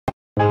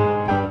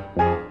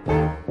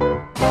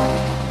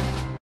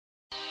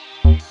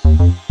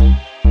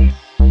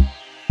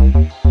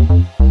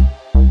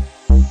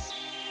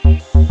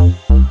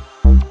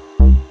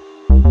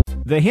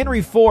The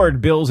Henry Ford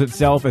bills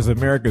itself as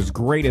America's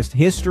greatest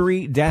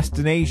history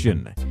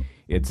destination.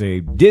 It's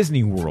a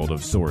Disney World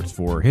of sorts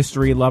for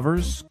history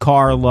lovers,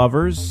 car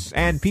lovers,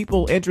 and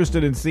people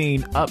interested in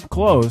seeing up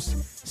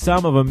close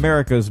some of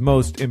America's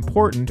most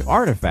important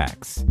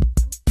artifacts.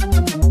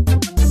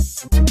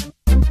 The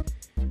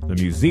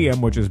museum,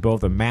 which is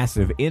both a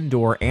massive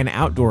indoor and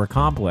outdoor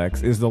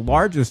complex, is the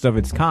largest of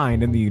its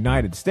kind in the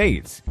United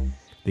States.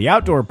 The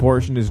outdoor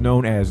portion is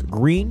known as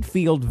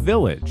Greenfield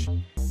Village,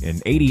 an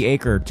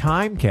 80-acre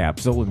time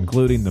capsule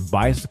including the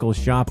bicycle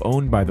shop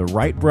owned by the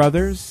Wright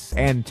brothers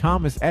and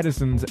Thomas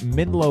Edison's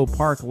Menlo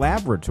Park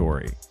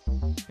Laboratory.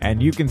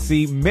 And you can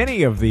see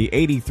many of the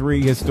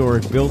 83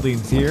 historic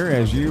buildings here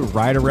as you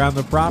ride around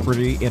the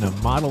property in a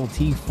Model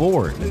T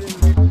Ford.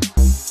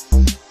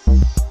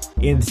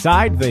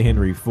 Inside the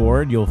Henry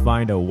Ford, you'll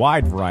find a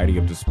wide variety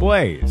of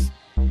displays.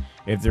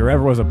 If there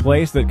ever was a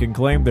place that can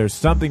claim there's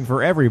something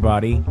for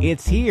everybody,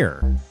 it's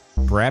here.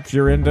 Perhaps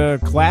you're into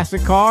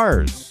classic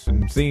cars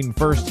and seeing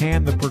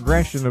firsthand the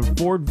progression of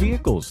Ford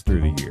vehicles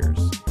through the years.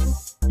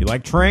 You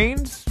like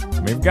trains?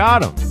 They've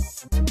got them.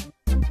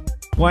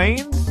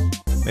 Planes?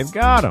 They've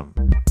got them.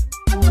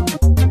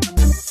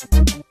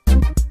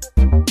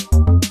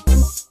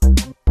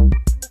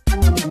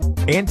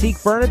 Antique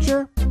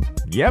furniture?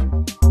 Yep.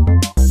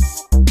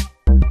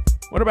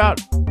 What about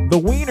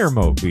the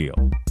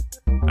Wienermobile?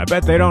 I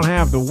bet they don't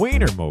have the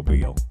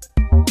Wienermobile.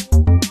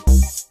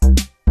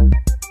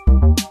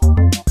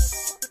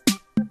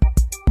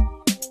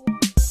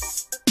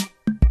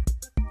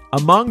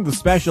 Among the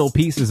special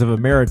pieces of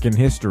American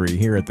history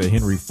here at the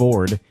Henry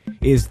Ford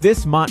is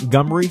this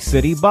Montgomery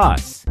City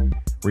bus,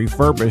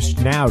 refurbished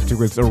now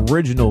to its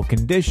original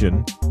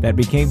condition, that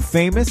became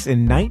famous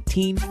in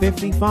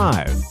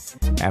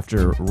 1955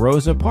 after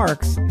Rosa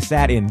Parks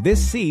sat in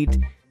this seat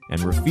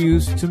and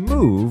refused to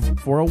move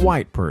for a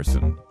white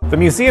person. The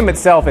museum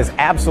itself is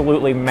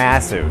absolutely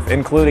massive,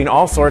 including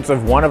all sorts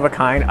of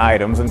one-of-a-kind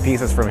items and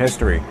pieces from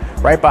history.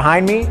 Right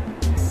behind me,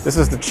 this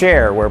is the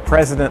chair where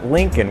President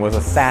Lincoln was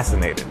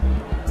assassinated.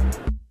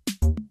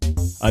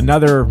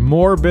 Another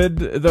morbid,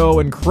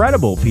 though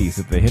incredible piece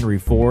at the Henry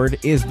Ford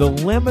is the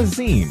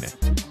limousine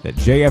that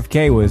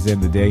JFK was in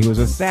the day he was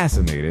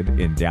assassinated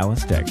in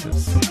Dallas,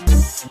 Texas.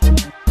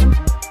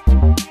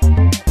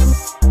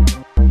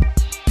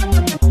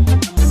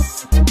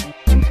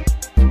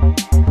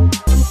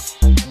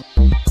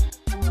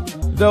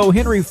 Though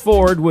Henry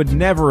Ford would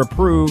never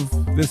approve,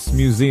 this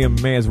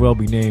museum may as well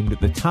be named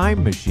the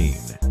Time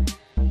Machine.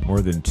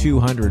 More than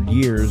 200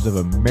 years of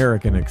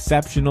American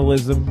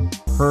exceptionalism,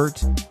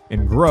 hurt,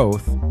 and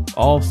growth,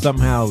 all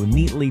somehow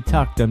neatly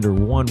tucked under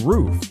one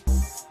roof.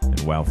 And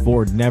while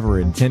Ford never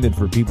intended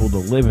for people to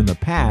live in the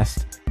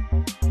past,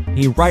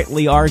 he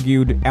rightly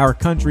argued our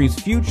country's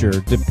future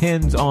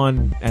depends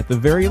on, at the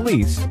very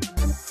least,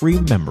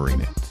 remembering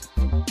it.